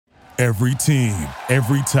Every team,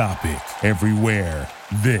 every topic, everywhere.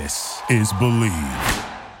 This is Believe.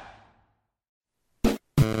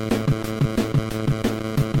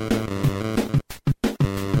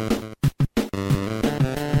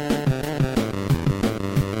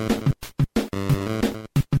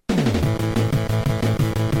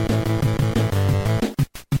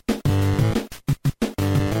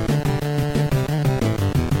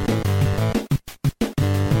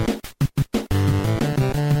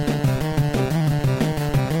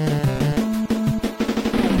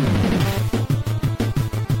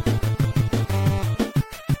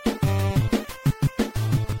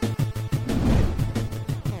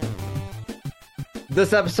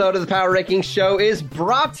 This episode of the Power Rankings Show is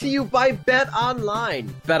brought to you by Bet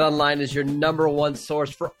Online. Bet Online is your number one source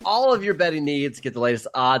for all of your betting needs. Get the latest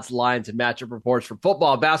odds, lines, and matchup reports for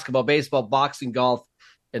football, basketball, baseball, boxing, golf,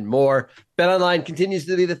 and more. Bet Online continues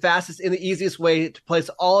to be the fastest and the easiest way to place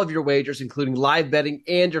all of your wagers, including live betting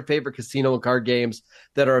and your favorite casino and card games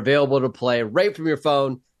that are available to play right from your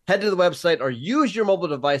phone. Head to the website or use your mobile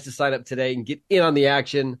device to sign up today and get in on the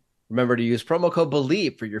action. Remember to use promo code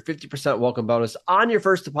BELIEVE for your 50% welcome bonus on your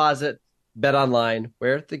first deposit. Bet Online,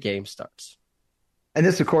 where the game starts. And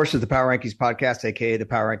this, of course, is the Power Rankings podcast, a.k.a. the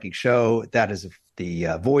Power Rankings Show. That is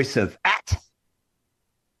the voice of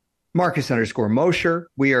 @Marcus_Mosher.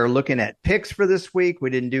 We are looking at picks for this week. We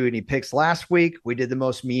didn't do any picks last week. We did the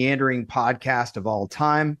most meandering podcast of all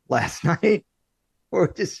time last night, where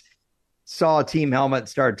we just saw a team helmet and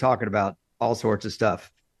started talking about all sorts of stuff.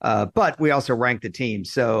 But we also ranked the team.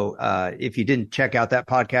 So if you didn't check out that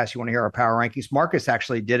podcast, you want to hear our power rankings. Marcus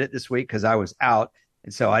actually did it this week because I was out.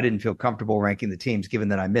 And so I didn't feel comfortable ranking the teams, given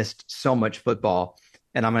that I missed so much football.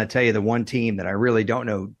 And I'm going to tell you the one team that I really don't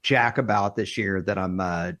know jack about this year that I'm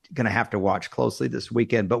going to have to watch closely this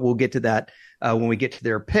weekend. But we'll get to that when we get to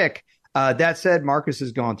their pick. That said, Marcus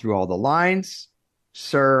has gone through all the lines.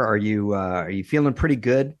 Sir, are you feeling pretty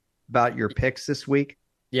good about your picks this week?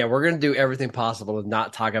 Yeah, we're going to do everything possible to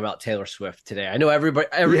not talk about Taylor Swift today. I know every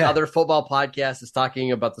other football podcast is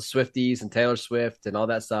talking about the Swifties and Taylor Swift and all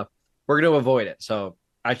that stuff. We're going to avoid it. So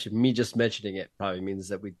actually, me just mentioning it probably means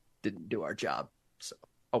that we didn't do our job. So,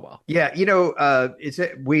 oh well. Yeah,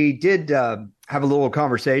 we did have a little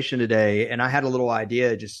conversation today, and I had a little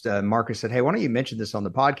idea. Marcus said, "Hey, why don't you mention this on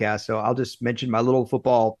the podcast?" So I'll just mention my little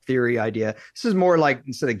football theory idea. This is more like,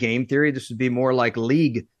 instead of game theory, this would be more like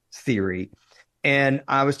league theory. And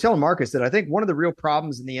I was telling Marcus that I think one of the real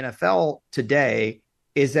problems in the NFL today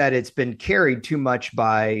is that it's been carried too much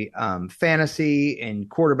by fantasy and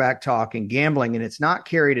quarterback talk and gambling, and it's not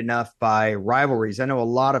carried enough by rivalries. I know a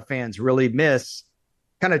lot of fans really miss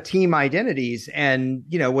kind of team identities and,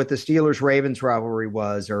 what the Steelers-Ravens rivalry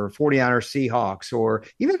was, or 49ers Seahawks, or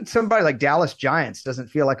even somebody like Dallas Giants doesn't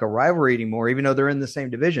feel like a rivalry anymore, even though they're in the same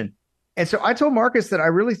division. And so I told Marcus that I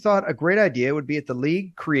really thought a great idea would be if the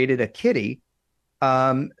league created a kitty,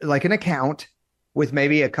 like an account with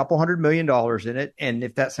maybe a couple $100 million in it. And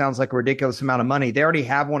if that sounds like a ridiculous amount of money, they already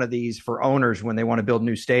have one of these for owners when they want to build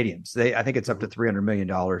new stadiums. I think it's up to $300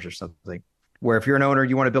 million or something, where if you're an owner,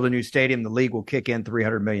 you want to build a new stadium, the league will kick in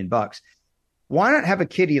 $300 million. Why not have a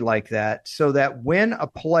kitty like that so that when a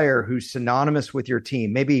player who's synonymous with your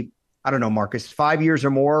team, maybe, I don't know, Marcus, 5 years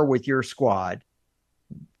or more with your squad,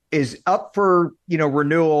 is up for,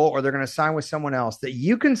 renewal, or they're going to sign with someone else, that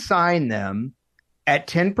you can sign them at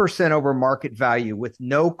 10% over market value with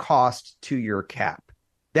no cost to your cap.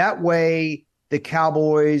 That way, the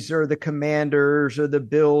Cowboys or the Commanders or the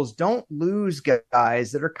Bills don't lose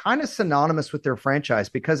guys that are kind of synonymous with their franchise,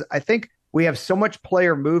 because I think we have so much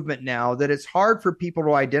player movement now that it's hard for people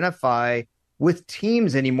to identify with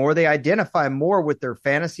teams anymore. They identify more with their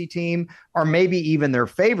fantasy team or maybe even their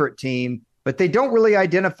favorite team, but they don't really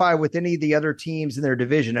identify with any of the other teams in their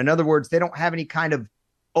division. In other words, they don't have any kind of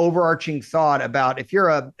overarching thought about, if you're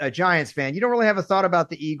a Giants fan, you don't really have a thought about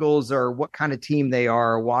the Eagles or what kind of team they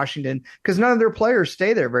are, or Washington, because none of their players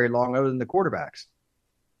stay there very long other than the quarterbacks.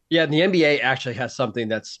 Yeah, and the NBA actually has something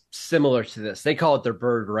that's similar to this. They call it their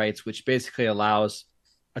bird rights, which basically allows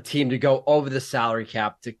a team to go over the salary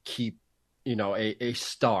cap to keep, a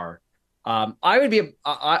star. I would be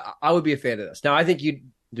a fan of this. Now, I think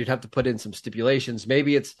you'd have to put in some stipulations.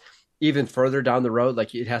 Maybe it's even further down the road,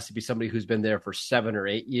 like it has to be somebody who's been there for 7 or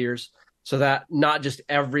 8 years, so that not just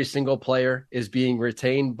every single player is being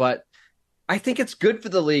retained. But I think it's good for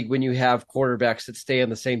the league when you have quarterbacks that stay on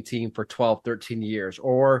the same team for 12, 13 years.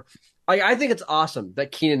 Or I think it's awesome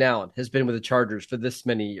that Keenan Allen has been with the Chargers for this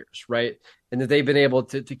many years, right? And that they've been able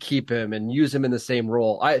to keep him and use him in the same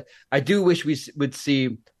role. I do wish we would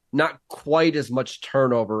see not quite as much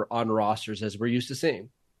turnover on rosters as we're used to seeing.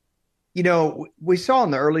 We saw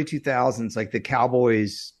in the early 2000s, like the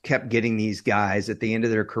Cowboys kept getting these guys at the end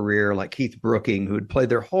of their career, like Keith Brooking, who had played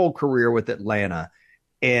their whole career with Atlanta.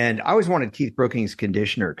 And I always wanted Keith Brookings'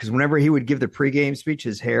 conditioner because whenever he would give the pregame speech,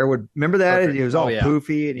 his hair would, remember that? Perfect. It was all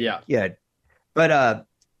poofy. And yeah. But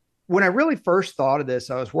when I really first thought of this,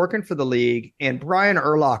 I was working for the league, and Brian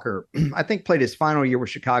Urlacher, I think, played his final year with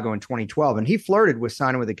Chicago in 2012, and he flirted with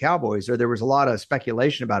signing with the Cowboys, or there was a lot of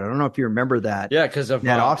speculation about it. I don't know if you remember that. Yeah, because of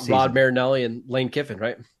Rod Marinelli and Lane Kiffin,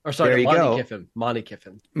 right? Or sorry, Monty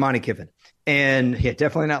Kiffin. And yeah,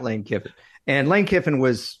 definitely not Lane Kiffin. And Lane Kiffin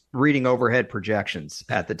was reading overhead projections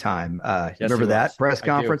at the time. Yes, remember that press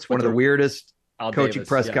conference? One of the weirdest coaching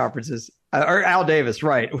press conferences. Or Al Davis,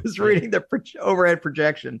 right, was reading the overhead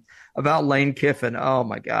projection about Lane Kiffin. Oh,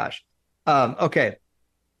 my gosh. Okay.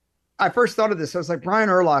 I first thought of this. I was like, Brian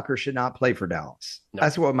Urlacher should not play for Dallas. No.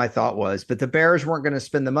 That's what my thought was. But the Bears weren't going to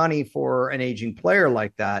spend the money for an aging player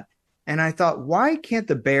like that. And I thought, why can't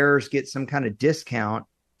the Bears get some kind of discount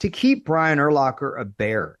to keep Brian Urlacher a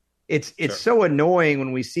Bear? It's so annoying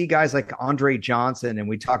when we see guys like Andre Johnson and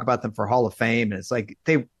we talk about them for Hall of Fame. And it's like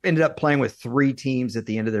they ended up playing with 3 teams at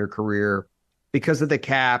the end of their career because of the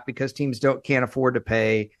cap, because teams can't afford to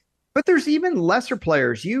pay. But there's even lesser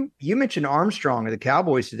players. You mentioned Armstrong of the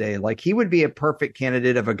Cowboys today. Like he would be a perfect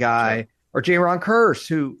candidate of a guy, or Jaron Kearse,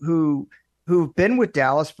 who've been with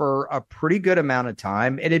Dallas for a pretty good amount of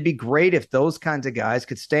time. And it'd be great if those kinds of guys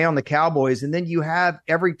could stay on the Cowboys. And then you have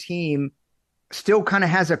every team still kind of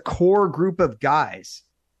has a core group of guys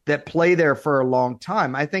that play there for a long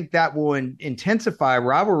time. I think that will intensify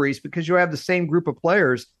rivalries because you have the same group of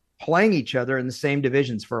players playing each other in the same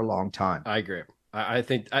divisions for a long time. I agree. I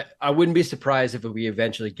think I wouldn't be surprised if we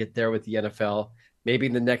eventually get there with the NFL, maybe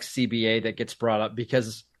in the next CBA that gets brought up,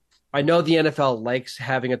 because I know the NFL likes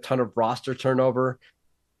having a ton of roster turnover,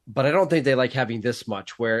 but I don't think they like having this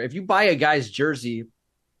much, where if you buy a guy's jersey,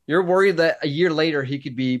 you're worried that a year later he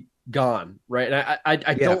could be gone, right? And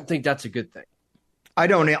I don't think that's a good thing. I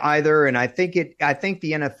don't either. And I think the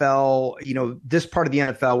NFL, this part of the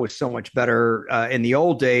NFL was so much better in the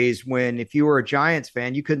old days when if you were a Giants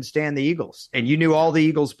fan, you couldn't stand the Eagles and you knew all the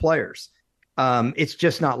Eagles players. It's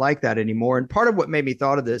just not like that anymore. And part of what made me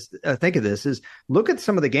think of this is look at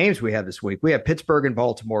some of the games we have this week. We have Pittsburgh and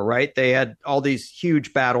Baltimore, right? They had all these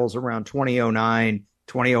huge battles around 2009,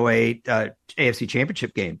 2008 AFC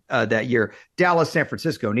Championship game that year. Dallas, San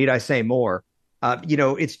Francisco, need I say more?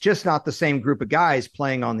 It's just not the same group of guys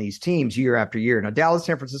playing on these teams year after year. Now, Dallas,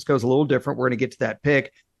 San Francisco is a little different. We're going to get to that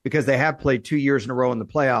pick because they have played 2 years in a row in the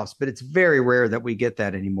playoffs, but it's very rare that we get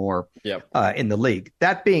that anymore in the league.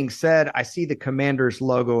 That being said, I see the Commanders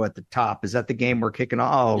logo at the top. Is that the game we're kicking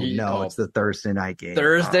off? Oh, no, it's the Thursday night game.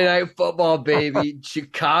 Thursday night football, baby.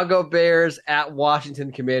 Chicago Bears at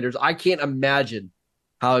Washington Commanders. I can't imagine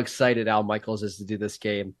how excited Al Michaels is to do this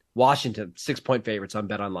game. Washington, 6-point favorites on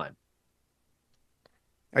BetOnline.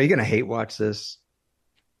 Are you going to hate watch this?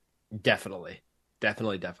 Definitely.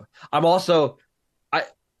 I'm also,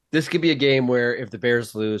 this could be a game where if the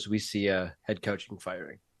Bears lose, we see a head coaching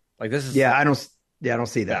firing. Like this is. I don't see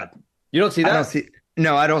that. You don't see that?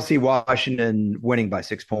 I don't see Washington winning by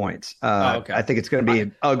 6 points. Okay. I think it's going to be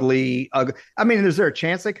an ugly. I mean, is there a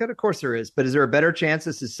chance they could? Of course there is. But is there a better chance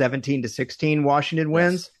this is 17-16 Washington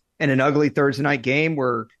wins and an ugly Thursday night game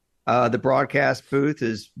where the broadcast booth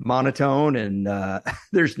is monotone and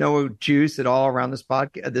there's no juice at all around this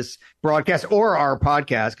broadcast or our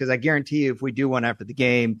podcast? Because I guarantee you, if we do one after the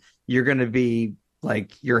game, you're going to be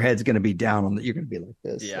like, your head's going to be down on you're going to be like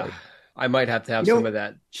this. Yeah. I might have to have some of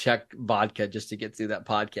that Czech vodka just to get through that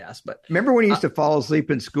podcast. But remember when you used to fall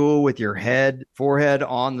asleep in school with your forehead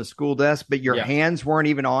on the school desk, but your hands weren't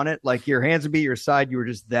even on it? Like your hands would be your side. You were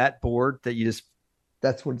just that bored that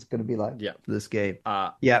that's what it's going to be like for this game.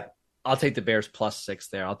 I'll take the Bears +6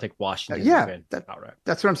 there. I'll take Washington.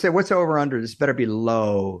 That's what I'm saying. What's over under? This better be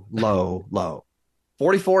low.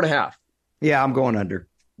 44.5. Yeah, I'm going under.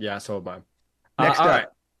 Yeah, so am I. Next up. Right.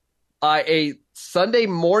 A Sunday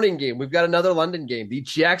morning game. We've got another London game. The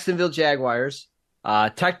Jacksonville Jaguars,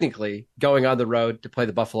 technically going on the road to play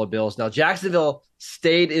the Buffalo Bills. Now, Jacksonville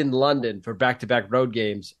stayed in London for back-to-back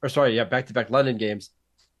back-to-back London games.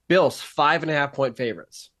 Bills, 5.5-point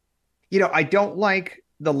favorites. I don't like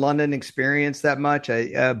the London experience that much,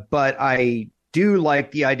 but I do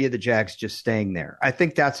like the idea of the Jags just staying there. I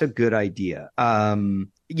think that's a good idea,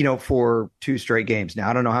 for 2 straight games. Now,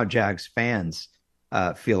 I don't know how Jags fans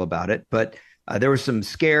feel about it, but there was some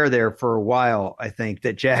scare there for a while, I think,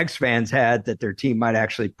 that Jags fans had that their team might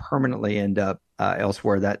actually permanently end up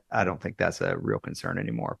elsewhere. That I don't think that's a real concern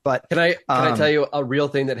anymore. But can I tell you a real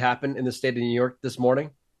thing that happened in the state of New York this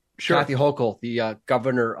morning? Sure. Kathy Hochul, the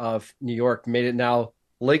governor of New York, made it now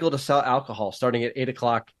legal to sell alcohol starting at 8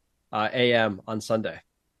 o'clock a.m. on Sunday.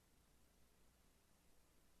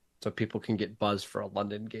 So people can get buzzed for a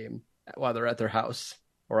London game while they're at their house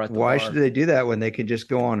or at the Why bar. should they do that when they can just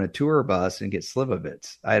go on a tour bus and get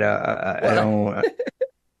Slivovitz? I don't.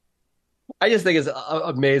 I just think it's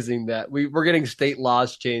amazing that we're getting state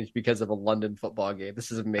laws changed because of a London football game.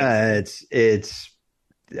 This is amazing.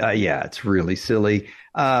 It's really silly.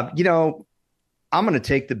 I'm going to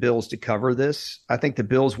take the Bills to cover this. I think the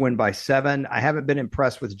Bills win by 7. I haven't been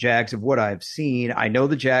impressed with Jags of what I've seen. I know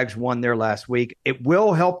the Jags won there last week. It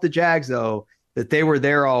will help the Jags, though, that they were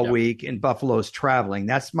there all week and Buffalo's traveling.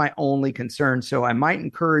 That's my only concern. So I might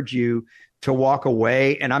encourage you to walk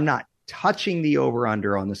away, and I'm not touching the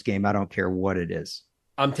over-under on this game. I don't care what it is.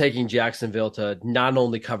 I'm taking Jacksonville to not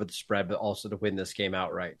only cover the spread, but also to win this game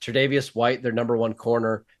outright. Tre'Davious White, their number one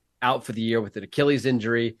corner, out for the year with an Achilles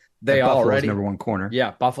injury. Buffalo's number one corner.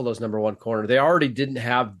 Yeah, Buffalo's number one corner. They already didn't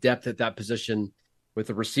have depth at that position with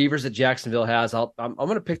the receivers that Jacksonville has. I'm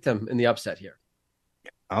going to pick them in the upset here.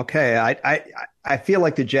 Okay, I feel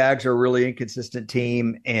like the Jags are a really inconsistent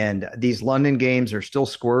team, and these London games are still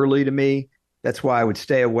squirrely to me. That's why I would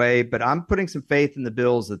stay away. But I'm putting some faith in the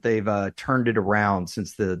Bills that they've turned it around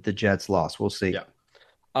since the Jets lost. We'll see. Yeah,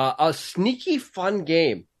 a sneaky fun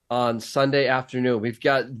game on Sunday afternoon. We've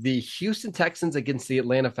got the Houston Texans against the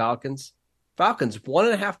Atlanta Falcons. Falcons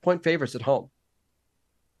 1.5-point favorites at home.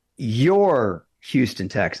 Your Houston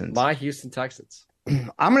Texans. My Houston Texans.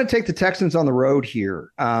 I'm going to take the Texans on the road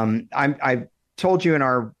here. I told you in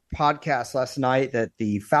our podcast last night that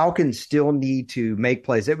the Falcons still need to make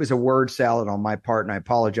plays. It was a word salad on my part, and I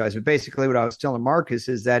apologize. But basically what I was telling Marcus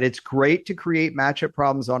is that it's great to create matchup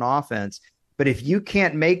problems on offense, but if you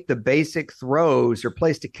can't make the basic throws or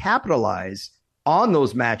plays to capitalize on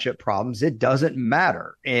those matchup problems, it doesn't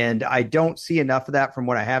matter. And I don't see enough of that from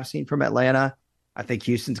what I have seen from Atlanta. I think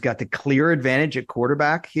Houston's got the clear advantage at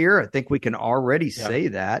quarterback here. I think we can already say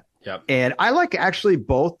that. Yep. And I like actually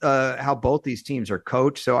both how both these teams are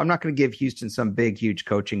coached. So I'm not going to give Houston some big, huge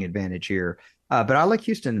coaching advantage here. But I like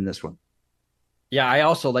Houston in this one. Yeah, I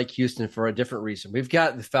also like Houston for a different reason. We've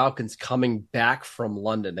got the Falcons coming back from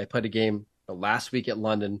London. They played a game last week at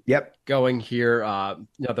London. Yep. Going here.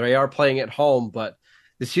 They are playing at home, but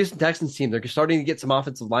this Houston Texans team, they're starting to get some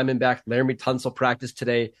offensive linemen back. Laramie Tunsil practiced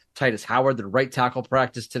today. Titus Howard, the right tackle,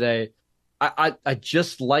 practiced today. I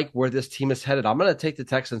just like where this team is headed. I'm going to take the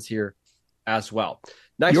Texans here as well.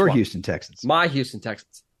 Nice Your one. Houston Texans. My Houston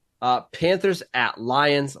Texans. Panthers at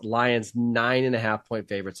Lions. Lions 9.5-point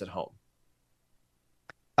favorites at home.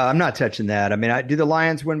 I'm not touching that. I mean, do the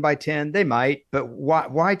Lions win by 10? They might, but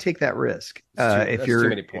why take that risk? That's too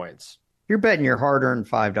many points. You're betting your hard-earned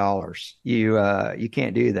 $5. You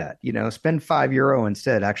can't do that. Spend €5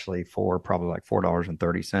 instead. Actually, for probably like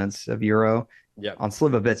 $4.30 of euro on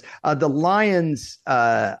Slivovitz. The Lions,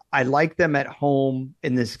 I like them at home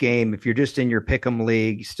in this game. If you're just in your pick'em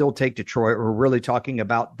league, still take Detroit. We're really talking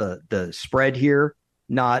about the spread here,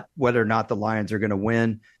 not whether or not the Lions are going to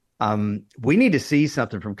win. We need to see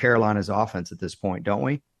something from Carolina's offense at this point, don't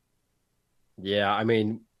we? Yeah, I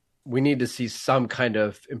mean, we need to see some kind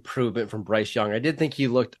of improvement from Bryce Young. I did think he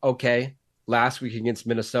looked okay last week against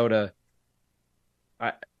Minnesota.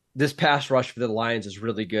 This pass rush for the Lions is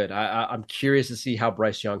really good. I'm curious to see how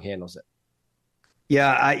Bryce Young handles it.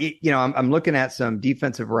 Yeah, I'm looking at some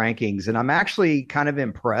defensive rankings, and I'm actually kind of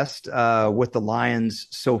impressed with the Lions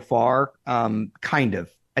so far. Kind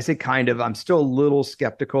of. I say kind of. I'm still a little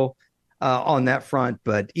skeptical on that front,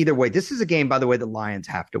 but either way, this is a game, by the way, the Lions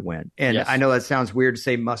have to win. And I know that sounds weird to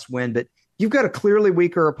say must win, but you've got a clearly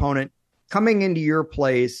weaker opponent coming into your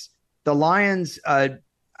place. The Lions,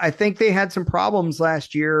 I think they had some problems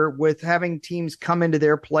last year with having teams come into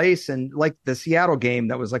their place, and like the Seattle game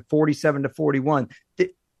that was like 47-41.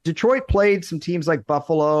 Detroit played some teams like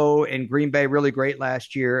Buffalo and Green Bay really great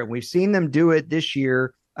last year, and we've seen them do it this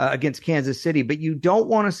year against Kansas City. But you don't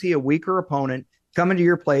want to see a weaker opponent come into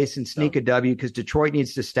your place and sneak a W, because Detroit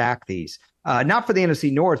needs to stack these, not for the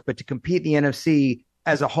NFC North, but to compete in the NFC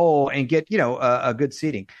as a whole and get a good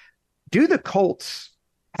seeding. Do the Colts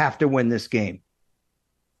have to win this game?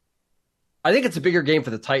 I think it's a bigger game for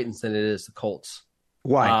the Titans than it is the Colts.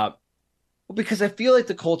 Why? Well, because I feel like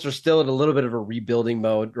the Colts are still in a little bit of a rebuilding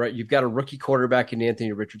mode, right? You've got a rookie quarterback in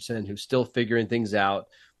Anthony Richardson who's still figuring things out.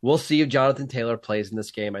 We'll see if Jonathan Taylor plays in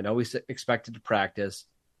this game. I know he's expected to practice,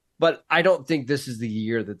 but I don't think this is the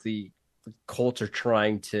year that the Colts are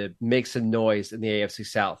trying to make some noise in the AFC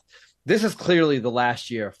South. This is clearly the last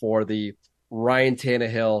year for the Ryan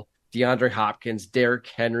Tannehill, DeAndre Hopkins, Derrick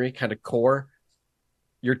Henry kind of core.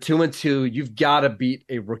 You're 2-2. You've got to beat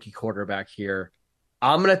a rookie quarterback here.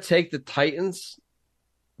 I'm going to take the Titans,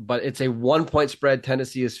 but it's a 1-point spread.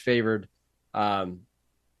 Tennessee is favored.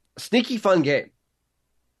 Sneaky fun game.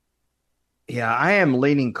 Yeah, I am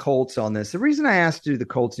leaning Colts on this. The reason I asked, do the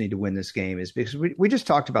Colts need to win this game is because we just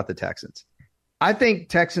talked about the Texans. I think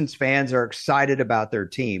Texans fans are excited about their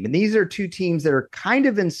team. And these are two teams that are kind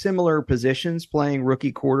of in similar positions playing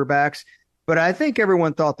rookie quarterbacks. But I think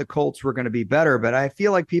everyone thought the Colts were going to be better. But I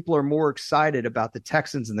feel like people are more excited about the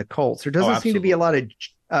Texans and the Colts. There doesn't seem to be a lot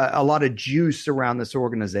of juice around this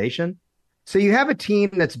organization. So you have a team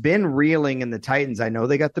that's been reeling in the Titans. I know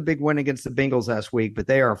they got the big win against the Bengals last week, but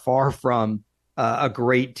they are far from a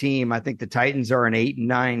great team. I think the Titans are an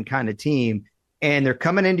 8-9 kind of team, and they're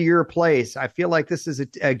coming into your place. I feel like this is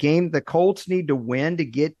a game the Colts need to win to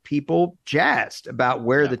get people jazzed about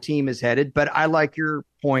where the team is headed. But I like your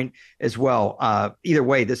point as well. Either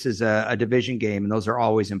way, this is a division game, and those are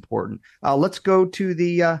always important. Let's go to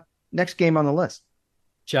the next game on the list.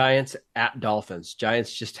 Giants at Dolphins.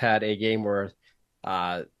 Giants just had a game where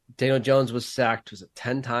Daniel Jones was sacked. Was it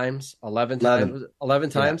 10 times? 11 times?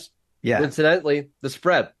 11 times? Yeah. Coincidentally, the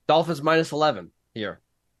spread. Dolphins minus 11 here.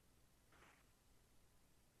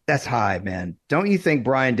 That's high, man. Don't you think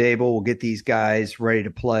Brian Daboll will get these guys ready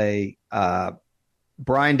to play?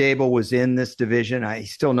 Brian Daboll was in this division. He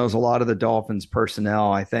still knows a lot of the Dolphins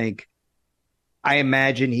personnel. I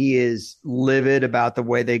imagine he is livid about the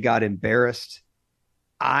way they got embarrassed.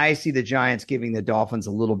 I see the Giants giving the Dolphins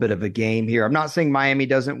a little bit of a game here. I'm not saying Miami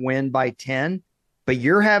doesn't win by 10, but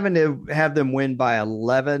you're having to have them win by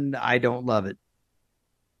 11. I don't love it.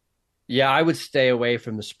 Yeah, I would stay away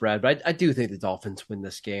from the spread, but I do think the Dolphins win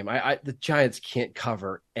this game. The Giants can't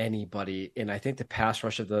cover anybody, and I think the pass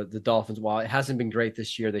rush of the Dolphins, while it hasn't been great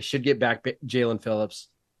this year, they should get back Jalen Phillips.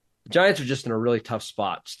 The Giants are just in a really tough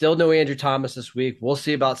spot. Still no Andrew Thomas this week. We'll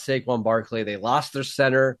see about Saquon Barkley. They lost their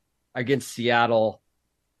center against Seattle.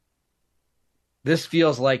 This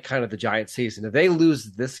feels like kind of the Giants season. If they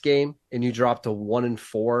lose this game and you drop to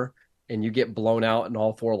 1-4 and you get blown out in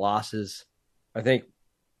all 4 losses,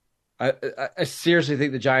 I seriously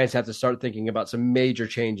think the Giants have to start thinking about some major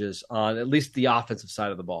changes on at least the offensive side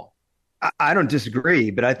of the ball. I don't disagree,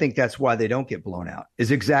 but I think that's why they don't get blown out, is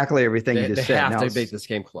exactly everything you just said. They have to make this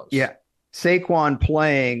game close. Yeah. Saquon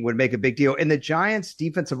playing would make a big deal. And the Giants'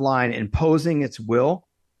 defensive line imposing its will.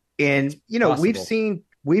 And,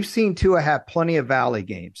 we've seen Tua have plenty of valley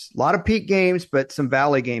games, a lot of peak games, but some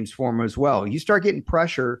valley games for him as well. You start getting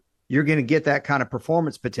pressure, you're going to get that kind of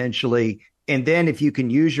performance potentially. And then if you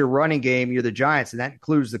can use your running game, you're the Giants, and that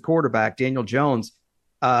includes the quarterback, Daniel Jones.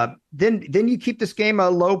 Then you keep this game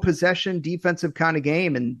a low possession defensive kind of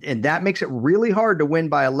game, and that makes it really hard to win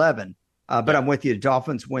by 11. But I'm with you.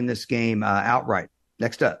 Dolphins win this game outright.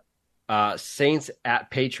 Next up. Saints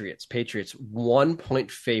at Patriots. Patriots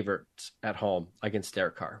 1-point favorites at home against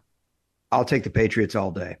Derek Carr. I'll take the Patriots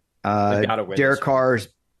all day. Derek Carr's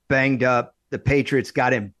banged up. The Patriots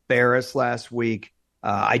got embarrassed last week.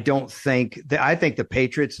 I think the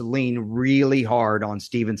Patriots lean really hard on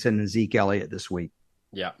Stevenson and Zeke Elliott this week.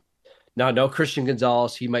 Yeah. Now, no Christian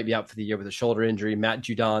Gonzalez. He might be out for the year with a shoulder injury. Matt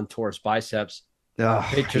Judon tore his biceps. The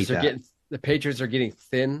Patriots are getting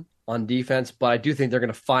thin on defense, but I do think they're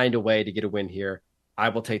going to find a way to get a win here. I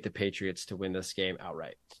will take the Patriots to win this game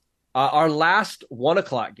outright. Our last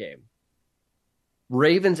 1:00 game,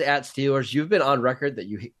 Ravens at Steelers. You've been on record that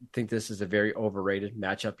you think this is a very overrated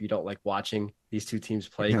matchup. You don't like watching these two teams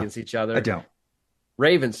play against each other. I don't.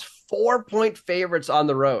 Ravens 4-point favorites on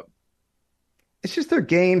the road. It's just their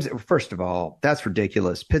games. First of all, that's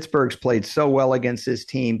ridiculous. Pittsburgh's played so well against this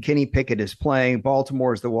team. Kenny Pickett is playing.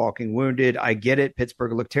 Baltimore is the walking wounded. I get it.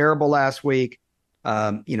 Pittsburgh looked terrible last week.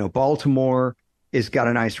 Baltimore has got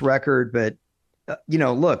a nice record, but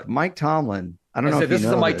look, Mike Tomlin. I don't know if this is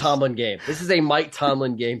a Mike Tomlin game. This is a Mike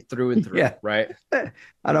Tomlin game through and through, yeah. Right?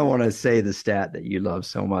 I don't want to say the stat that you love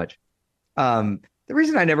so much. The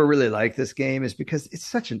reason I never really like this game is because it's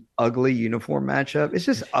such an ugly uniform matchup. It's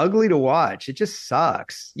just ugly to watch. It just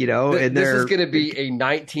sucks, And this is going to be a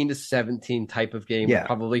 19-17 type of game. Yeah.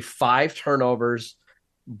 Probably 5 turnovers,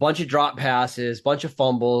 bunch of drop passes, bunch of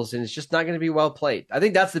fumbles, and it's just not going to be well played. I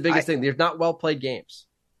think that's the biggest thing. There's not well played games.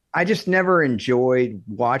 I just never enjoyed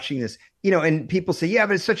watching this, and people say, yeah,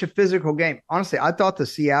 but it's such a physical game. Honestly, I thought the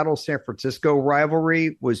Seattle-San Francisco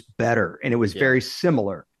rivalry was better, and it was very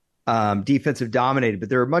similar. Defensive dominated, but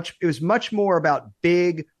it was much more about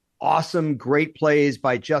big, awesome, great plays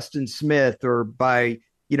by Justin Smith or by,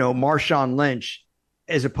 Marshawn Lynch,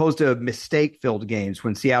 as opposed to mistake-filled games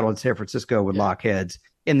when Seattle and San Francisco would lock heads.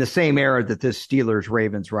 in the same era that this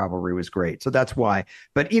Steelers-Ravens rivalry was great. So that's why.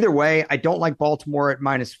 But either way, I don't like Baltimore at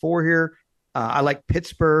 -4 here. I like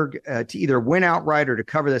Pittsburgh to either win outright or to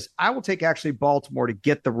cover this. I will take actually Baltimore to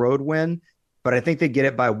get the road win, but I think they get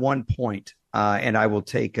it by 1 point. And I will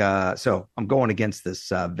take so I'm going against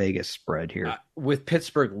this Vegas spread here. With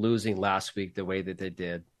Pittsburgh losing last week the way that they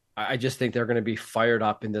did, I just think they're going to be fired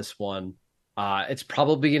up in this one. It's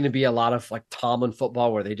probably going to be a lot of like Tomlin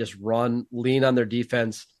football where they just lean on their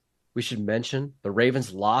defense. We should mention the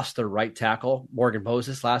Ravens lost their right tackle, Morgan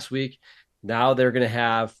Moses, last week. Now they're going to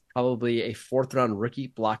have probably a 4th-round rookie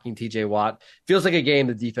blocking TJ Watt. Feels like a game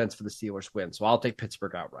the defense for the Steelers wins. So I'll take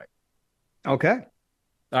Pittsburgh outright. Okay.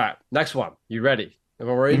 All right, next one. You ready? And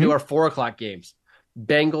we're ready to do our 4:00 games.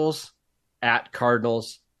 Bengals at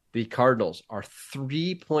Cardinals. The Cardinals are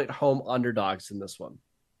 3-point home underdogs in this one.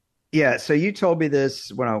 Yeah, so you told me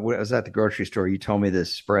this when I was at the grocery store. You told me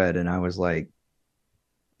this spread, and I was like,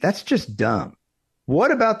 that's just dumb. What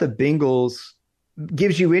about the Bengals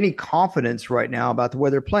gives you any confidence right now about the way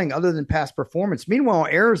they're playing other than past performance? Meanwhile,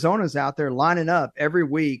 Arizona's out there lining up every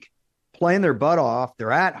week, playing their butt off.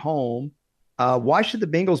 They're at home. Why should the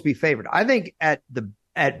Bengals be favored? I think at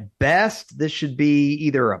best, this should be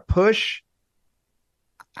either a push.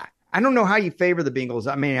 I don't know how you favor the Bengals.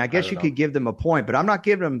 I mean, I guess you could give them a point, but I'm not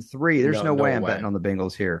giving them 3. There's no way I'm betting on the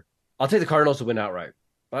Bengals here. I'll take the Cardinals to win outright.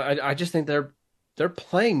 I just think they're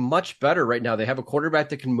playing much better right now. They have a quarterback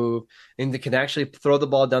that can move and that can actually throw the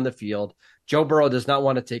ball down the field. Joe Burrow does not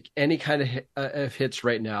want to take any kind of hits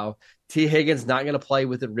right now. T. Higgins not going to play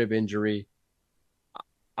with a rib injury.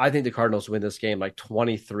 I think the Cardinals win this game like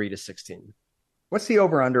 23-16. What's the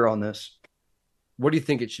over-under on this? What do you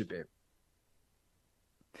think it should be?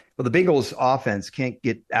 Well, the Bengals offense can't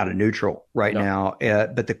get out of neutral right now,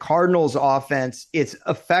 but the Cardinals offense, it's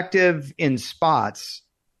effective in spots,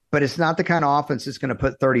 but it's not the kind of offense that's going to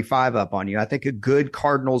put 35 up on you. I think a good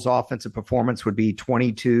Cardinals offensive performance would be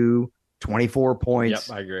 22, 24 points.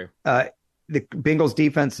 Yep, I agree. The Bengals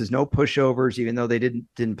defense is no pushovers, even though they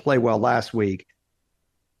didn't play well last week.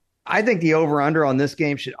 I think the over-under on this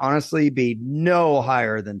game should honestly be no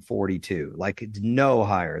higher than 42. Like, it's no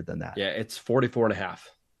higher than that. Yeah, it's 44.5.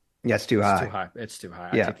 Yeah, it's too high. It's too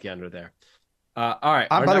high. Yeah. I take the under there. All right.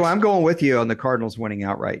 By the way, I'm going with you on the Cardinals winning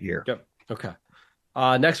outright here. Yep. Okay.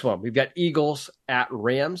 Next one. We've got Eagles at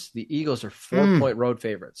Rams. The Eagles are 4-point road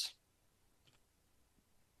favorites.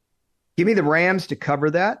 Give me the Rams to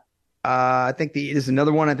cover that. I think this is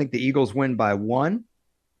another one. I think the Eagles win by 1.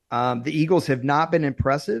 The Eagles have not been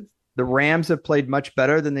impressive. The Rams have played much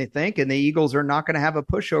better than they think, and the Eagles are not going to have a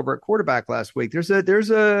pushover at quarterback last week. There's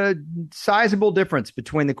a sizable difference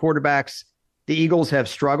between the quarterbacks the Eagles have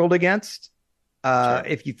struggled against. Sure.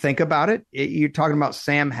 If you think about it, you're talking about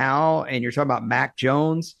Sam Howell and you're talking about Mac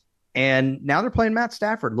Jones, and now they're playing Matt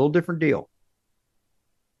Stafford. A little different deal.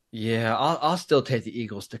 Yeah, I'll still take the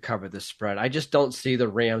Eagles to cover this spread. I just don't see the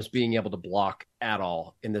Rams being able to block at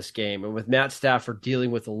all in this game. And with Matt Stafford dealing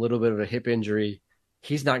with a little bit of a hip injury,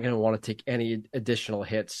 he's not going to want to take any additional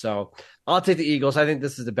hits. So I'll take the Eagles. I think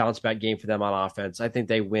this is a bounce back game for them on offense. I think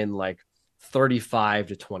they win like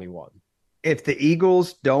 35-21. If the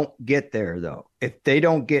Eagles don't get there, though, if they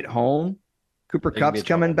don't get home, Cooper Kupp's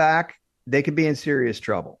coming back, they could be in serious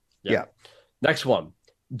trouble. Yeah. Next one.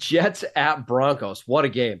 Jets at Broncos. What a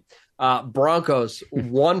game. Broncos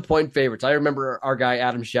 1-point favorites. I remember our guy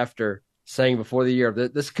Adam Schefter saying before the year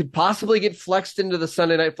that this could possibly get flexed into the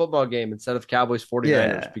Sunday night football game instead of Cowboys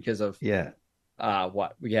 49ers because of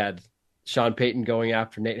what we had Sean Payton going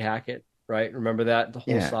after Nate Hackett, right? Remember that, the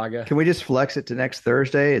whole saga. Can we just flex it to next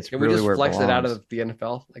Thursday? Can we just flex it out of the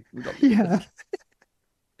NFL? Like, we don't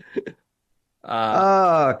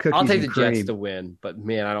I'll take the Jets to win, but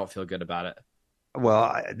man, I don't feel good about it.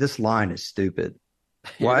 Well, this line is stupid.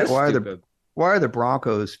 Why are the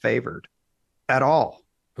Broncos favored at all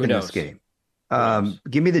in this game?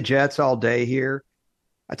 Give me the Jets all day here.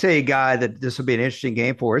 I tell you, a guy that this will be an interesting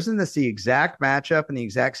game for. Isn't this the exact matchup in the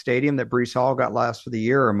exact stadium that Breece Hall got last for the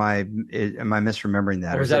year? Or am I misremembering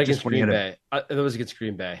that? Or was that against Green Bay? It was against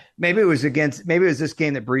Green Bay. Maybe it was this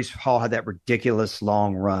game that Breece Hall had that ridiculous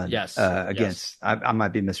long run. Yes. Against. I might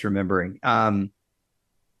be misremembering.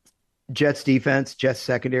 Jets defense, Jets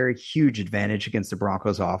secondary, huge advantage against the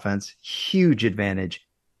Broncos offense. Huge advantage.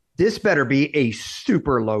 This better be a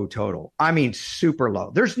super low total. I mean, super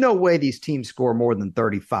low. There's no way these teams score more than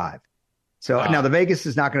 35. So now the Vegas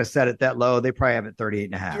is not going to set it that low. They probably have it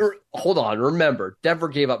 38.5. Hold on. Remember, Denver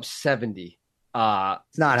gave up 70 it's not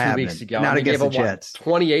 2 happening. weeks ago. Not against the Jets.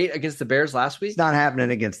 28 against the Bears last week? It's not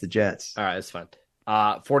happening against the Jets. All right, that's fine.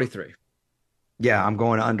 43. Yeah, I'm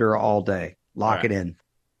going under all day. Lock it in.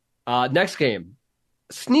 Next game,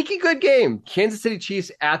 Sneaky good game. Kansas City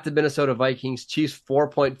Chiefs at the Minnesota Vikings. Chiefs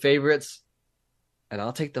 4-point favorites. And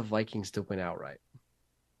I'll take the Vikings to win outright.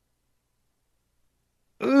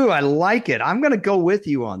 Ooh, I like it. I'm going to go with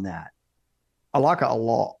you on that. I like it a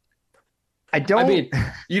lot. I mean,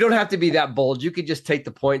 you don't have to be that bold. You could just take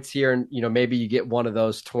the points here and, maybe you get one of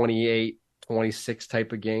those 28, 26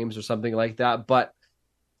 type of games or something like that. But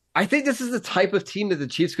I think this is the type of team that the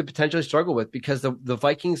Chiefs could potentially struggle with because the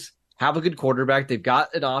Vikings have a good quarterback. They've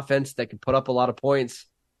got an offense that can put up a lot of points.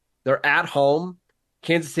 They're at home.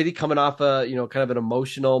 Kansas City coming off a, kind of an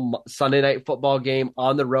emotional Sunday night football game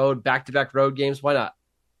on the road, back-to-back road games. Why not?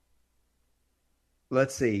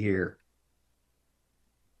 Let's see here.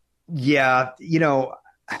 Yeah,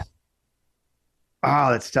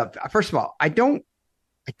 that's tough. First of all, I don't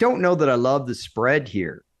know that I love the spread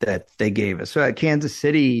here that they gave us. So Kansas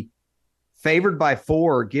City favored by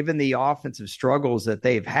 4, given the offensive struggles that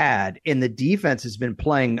they've had, and the defense has been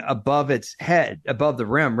playing above its head, above the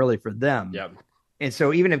rim, really, for them. Yep. And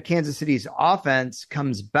so even if Kansas City's offense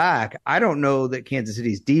comes back, I don't know that Kansas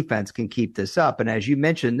City's defense can keep this up. And as you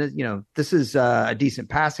mentioned, this is a decent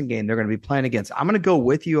passing game they're going to be playing against. I'm going to go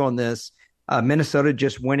with you on this. Minnesota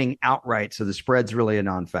just winning outright, so the spread's really a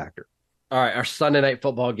non-factor. All right, our Sunday night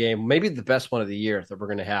football game, maybe the best one of the year that we're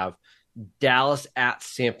going to have. Dallas at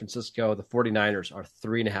San Francisco. The 49ers are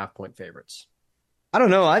 3.5-point favorites. I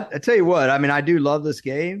don't know. I tell you what, I do love this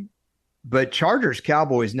game, but Chargers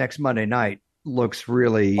Cowboys next Monday night looks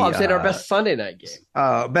really. Well, I'm saying our best Sunday night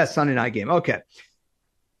game. Best Sunday night game. Okay.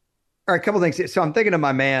 All right, a couple things. So I'm thinking of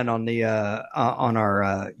my man on the on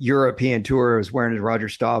our European tour. Is wearing his Roger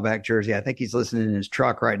Staubach jersey. I think he's listening in his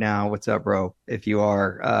truck right now. What's up, bro? If you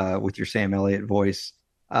are with your Sam Elliott voice,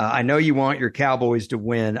 I know you want your Cowboys to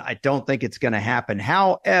win. I don't think it's going to happen.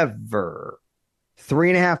 However,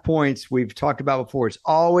 3.5 points we've talked about before. It's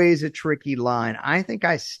always a tricky line. I think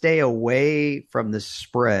I stay away from the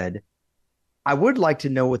spread. I would like to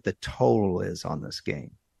know what the total is on this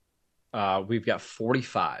game. We've got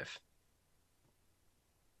 45.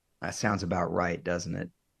 That sounds about right, doesn't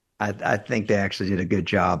it? I think they actually did a good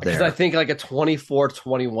job there. Because I think like a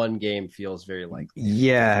 24-21 game feels very likely.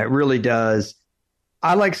 Yeah, it really does.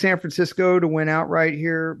 I like San Francisco to win outright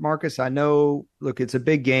here, Marcus. I know, look, it's a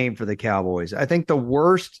big game for the Cowboys. I think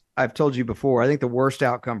I've told you before, I think the worst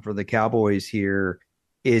outcome for the Cowboys here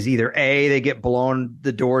is either A, they get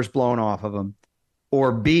the doors blown off of them,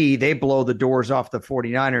 or B, they blow the doors off the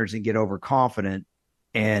 49ers and get overconfident,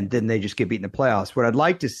 and then they just get beat in the playoffs. What I'd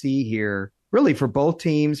like to see here, really for both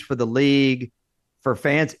teams, for the league, for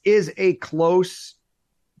fans, is a close,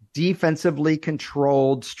 defensively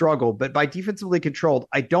controlled struggle. But by defensively controlled,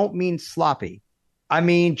 I don't mean sloppy. I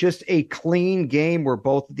mean just a clean game where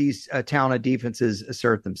both of these talented defenses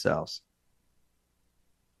assert themselves.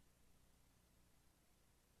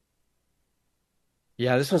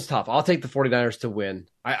 Yeah, this one's tough. I'll take the 49ers to win.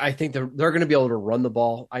 I think they're going to be able to run the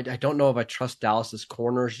ball. I don't know if I trust Dallas's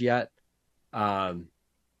corners yet. I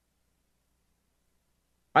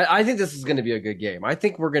think this is going to be a good game. I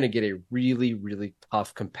think we're going to get a really, really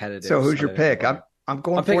tough competitive. So who's your pick? I'm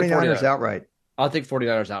going 49ers outright. I'll take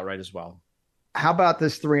 49ers outright as well. How about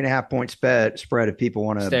this 3.5 point spread if people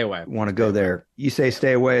want to stay away, want to go there? You say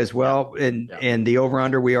stay away as well. Yeah. And the over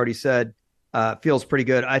under, we already said, feels pretty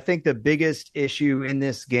good. I think the biggest issue in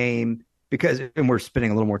this game, and we're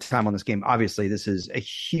spending a little more time on this game, obviously this is a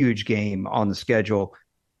huge game on the schedule.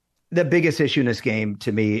 The biggest issue in this game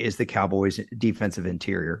to me is the Cowboys' defensive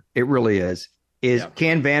interior. It really is.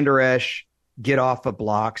 Can Van Der Esch get off of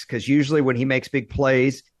blocks? Because usually when he makes big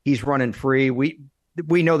plays, he's running free. We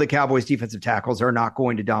know the Cowboys' defensive tackles are not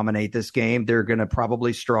going to dominate this game. They're going to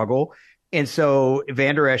probably struggle. And so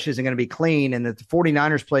Van Der Esch isn't going to be clean. And that the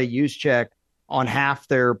 49ers play use check on half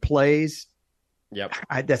their plays. Yep.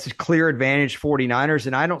 That's a clear advantage 49ers.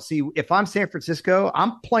 And I don't see, if I'm San Francisco,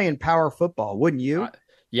 I'm playing power football. Wouldn't you?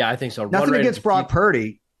 Yeah, I think so. Nothing against Brock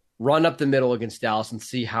Purdy. Run up the middle against Dallas and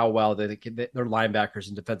see how well their linebackers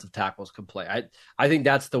and defensive tackles can play. I think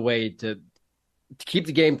that's the way to keep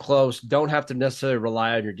the game close. Don't have to necessarily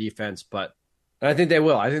rely on your defense, but I think they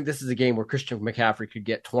will. I think this is a game where Christian McCaffrey could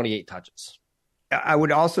get 28 touches. I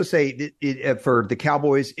would also say for the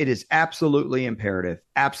Cowboys, it is absolutely imperative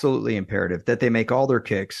that they make all their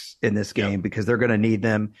kicks in this game because they're going to need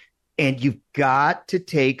them. And you've got to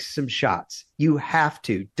take some shots. You have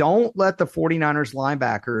to. Don't let the 49ers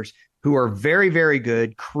linebackers, who are very, very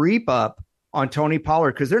good, creep up on Tony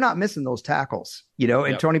Pollard because they're not missing those tackles.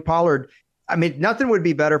 And Tony Pollard, nothing would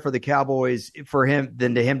be better for the Cowboys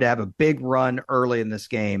than to have a big run early in this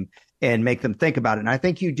game and make them think about it. And I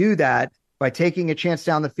think you do that by taking a chance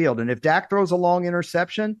down the field. And if Dak throws a long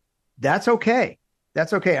interception, that's okay.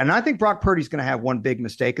 That's okay. And I think Brock Purdy's going to have one big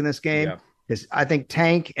mistake in this game because I think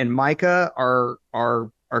Tank and Micah are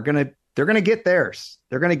going to they're going to get theirs.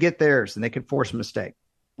 They're going to get theirs, and they can force a mistake.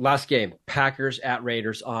 Last game, Packers at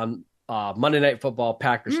Raiders on Monday Night Football.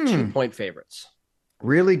 Packers 2-point favorites.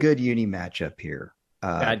 Really good uni matchup here.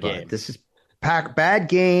 Bad game. This is bad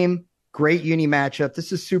game. Great uni matchup.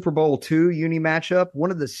 This is Super Bowl II uni matchup.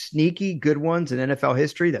 One of the sneaky good ones in NFL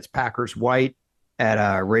history. That's Packers white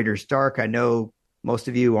at Raiders dark. I know most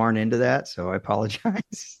of you aren't into that, so I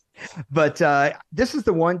apologize. But this is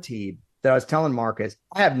the one team that I was telling Marcus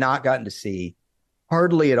I have not gotten to see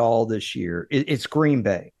hardly at all this year. It's Green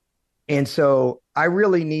Bay. And so I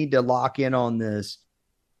really need to lock in on this.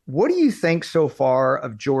 What do you think so far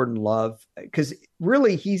of Jordan Love? Because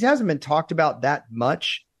really, he hasn't been talked about that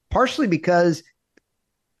much, partially because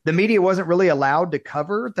the media wasn't really allowed to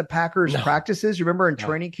cover the Packers practices. You remember in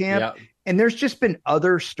training camp? Yeah. And there's just been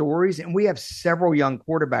other stories, and we have several young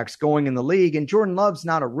quarterbacks going in the league, and Jordan Love's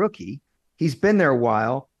not a rookie. He's been there a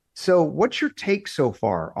while. So what's your take so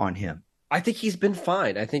far on him? I think he's been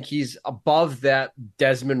fine. I think he's above that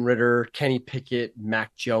Desmond Ridder, Kenny Pickett,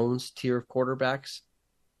 Mac Jones tier of quarterbacks,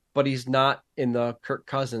 but he's not in the Kirk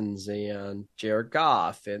Cousins and Jared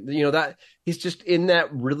Goff. And, that he's just in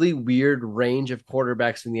that really weird range of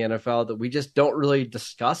quarterbacks in the NFL that we just don't really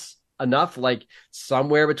discuss enough, like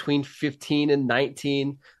somewhere between 15 and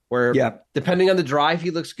 19, where depending on the drive,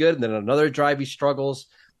 he looks good. And then another drive, he struggles.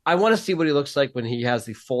 I want to see what he looks like when he has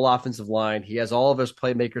the full offensive line. He has all of his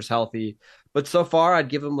playmakers healthy, but so far I'd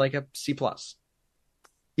give him like a C+.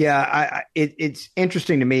 Yeah, it's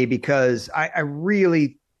interesting to me because I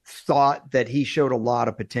really thought that he showed a lot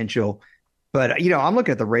of potential, but I'm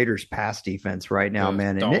looking at the Raiders pass defense right now,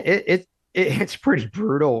 man, and it's pretty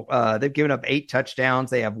brutal. They've given up 8 touchdowns.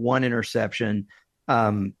 They have 1 interception. They're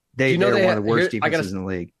one of the worst defenses in the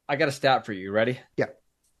league. I got a stat for you. Ready? Yeah.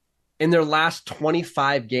 In their last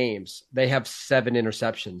 25 games, they have 7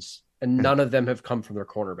 interceptions, and none of them have come from their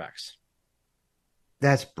cornerbacks.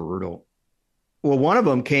 That's brutal. Well, one of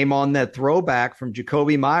them came on that throwback from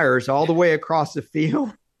Jacoby Myers all the way across the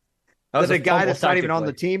field. That was a guy that's not even on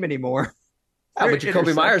the team anymore. But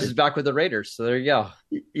Jacoby Myers is back with the Raiders, so there you go.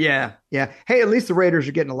 Yeah. Hey, at least the Raiders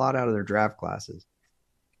are getting a lot out of their draft classes.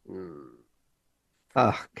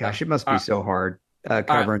 Oh, gosh, it must be so hard.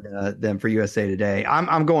 Covering them for USA Today.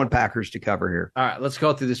 I'm going Packers to cover here. All right, let's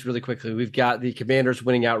go through this really quickly. We've got the Commanders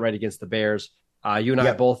winning outright against the Bears. You and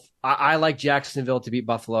I both. I like Jacksonville to beat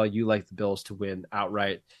Buffalo. You like the Bills to win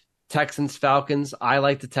outright. Texans, Falcons. I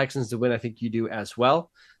like the Texans to win. I think you do as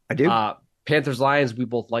well. I do. Panthers, Lions. We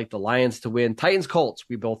both like the Lions to win. Titans, Colts.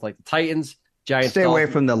 We both like the Titans. Giants. Stay away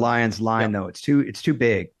from the Lions line though. It's too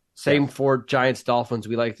big. Same for Giants, Dolphins.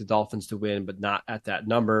 We like the Dolphins to win, but not at that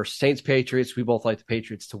number. Saints, Patriots. We both like the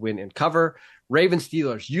Patriots to win and cover. Ravens,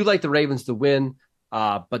 Steelers. You like the Ravens to win,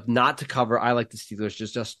 but not to cover. I like the Steelers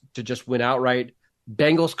just win outright.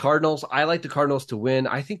 Bengals, Cardinals. I like the Cardinals to win.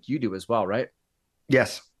 I think you do as well, right?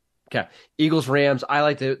 Yes. Okay. Eagles, Rams. I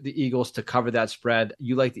like the Eagles to cover that spread.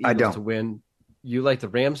 You like the Eagles to win. You like the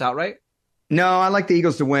Rams outright? No, I like the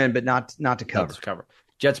Eagles to win, but not to cover. Not to cover.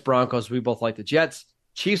 Jets, Broncos. We both like the Jets.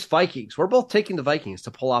 Chiefs, Vikings. We're both taking the Vikings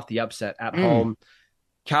to pull off the upset at home.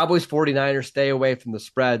 Cowboys, 49ers. Stay away from the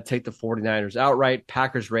spread. Take the 49ers outright.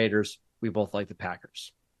 Packers, Raiders. We both like the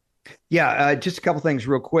Packers. Yeah, just a couple things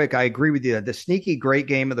real quick. I agree with you. The sneaky great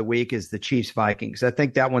game of the week is the Chiefs, Vikings. I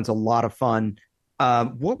think that one's a lot of fun.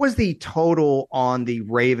 What was the total on the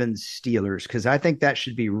Ravens, Steelers? Because I think that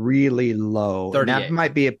should be really low. 38. That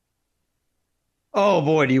might be oh,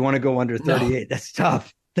 boy, do you want to go under 38? No. That's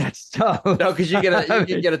tough. That's tough. No, because you get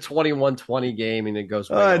a 21-20 game and it goes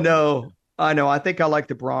way over. I know. I think I like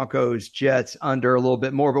the Broncos, Jets under a little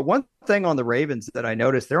bit more. But one thing on the Ravens that I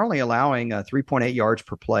noticed, they're only allowing 3.8 yards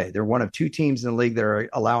per play. They're one of 2 teams in the league that are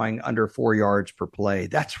allowing under 4 yards per play.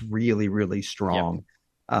 That's really, really strong.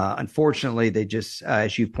 Yep. Unfortunately, they just,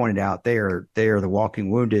 as you pointed out, they are the walking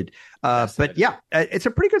wounded. But yeah, it's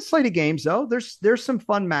a pretty good slate of games, though. There's some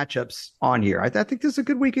fun matchups on here. I think this is a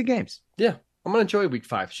good week of games. Yeah. I'm going to enjoy week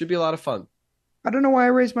 5. Should be a lot of fun. I don't know why I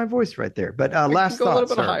raised my voice right there, but last thought, a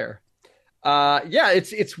little bit higher.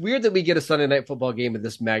 It's weird that we get a Sunday night football game of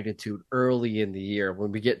this magnitude early in the year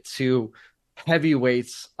when we get 2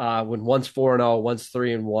 heavyweights, when one's 4-0, one's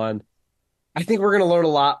 3-1. I think we're going to learn a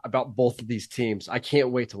lot about both of these teams. I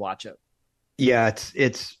can't wait to watch it. Yeah,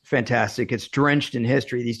 it's fantastic. It's drenched in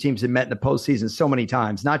history. These teams have met in the postseason so many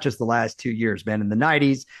times, not just the last 2 years, man. In the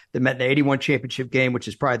 90s, they met in the 81 championship game, which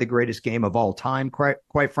is probably the greatest game of all time,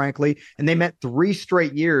 quite frankly. And they met 3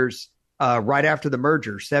 straight years right after the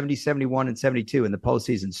merger, 70, 71, and 72 in the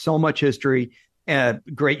postseason. So much history.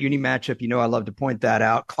 Great uni matchup. I love to point that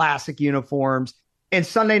out. Classic uniforms. And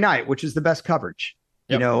Sunday night, which is the best coverage,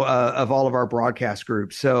 of all of our broadcast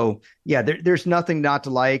groups. So, yeah, there's nothing not to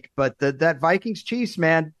like. But that Vikings-Chiefs,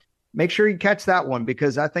 man, make sure you catch that one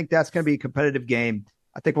because I think that's going to be a competitive game.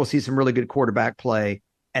 I think we'll see some really good quarterback play.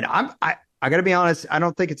 And I got to be honest, I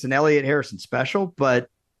don't think it's an Elliot Harrison special, but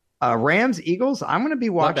Rams-Eagles, I'm going to be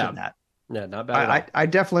watching that. Yeah, not bad. I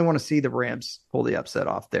definitely want to see the Rams pull the upset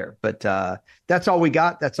off there. But that's all we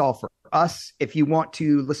got. That's all for us. If you want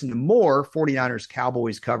to listen to more 49ers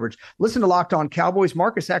Cowboys coverage, listen to Locked On Cowboys.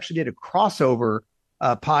 Marcus actually did a crossover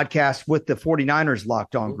podcast with the 49ers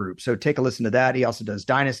Locked On group. So take a listen to that. He also does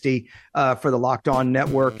Dynasty for the Locked On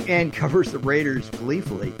Network and covers the Raiders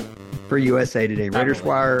gleefully for USA Today. Raiders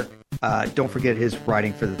Wire. Don't forget his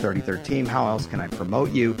writing for the 33rd team. How else can I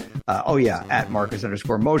promote you? At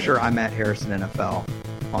Marcus_Mosher. I'm at Harrison NFL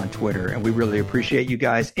on Twitter. And we really appreciate you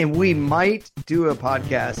guys. And we might do a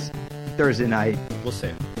podcast Thursday night. We'll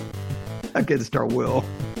see. Against our will.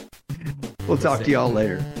 We'll talk to y'all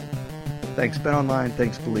later. Thanks, BetOnline.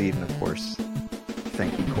 Thanks, Believe. And of course,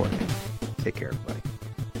 thank you, Courtney. Take care, everybody.